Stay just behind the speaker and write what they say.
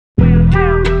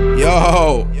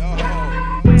Yo,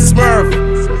 Smurf,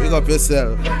 pick up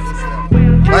yourself.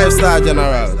 5-star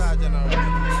Generalz.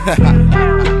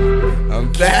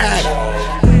 I'm back.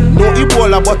 No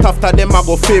Ebola, but after them I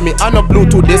go fame me. I no blue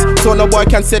to this, so no boy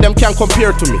can say them can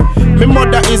compare to me. My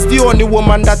mother is the only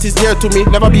woman that is there to me.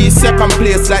 Never be second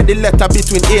place like the letter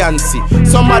between A and C.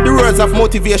 Some of the words of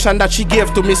motivation that she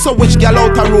gave to me. So which girl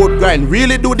out a road grind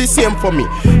really do the same for me?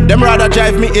 Them rather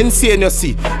drive me insane, you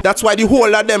see. That's why the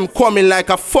whole of them coming like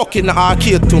a fucking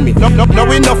arcade to me.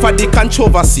 No enough of the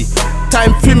controversy.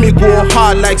 Time for me go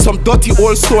hard like some dirty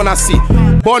old stone I see.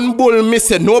 Bun bull me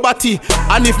say nobody.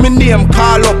 And if me name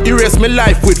call up, erase me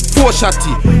life with 4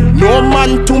 shotty. No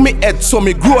man to me head, so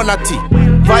me grow natty.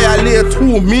 Violate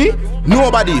who me?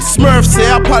 Nobody. Smurf say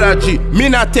apology, me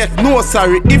not take no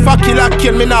sorry. If a killer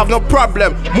kill me, not have no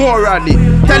problem morally.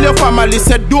 Tell your family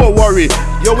say don't worry,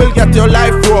 you will get your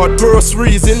life brought.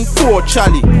 Groceries in 4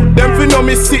 chally. Them fi know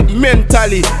me sick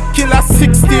mentally. Killer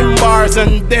 16 bars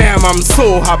and damn I'm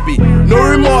so happy. No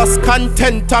remorse,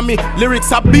 content to me.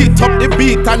 Lyrics are beat up the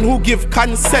beat and who give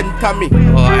consent to me.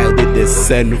 Oh, I did this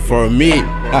send for me.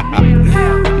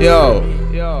 Yo,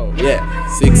 yeah,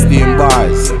 16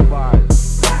 bars.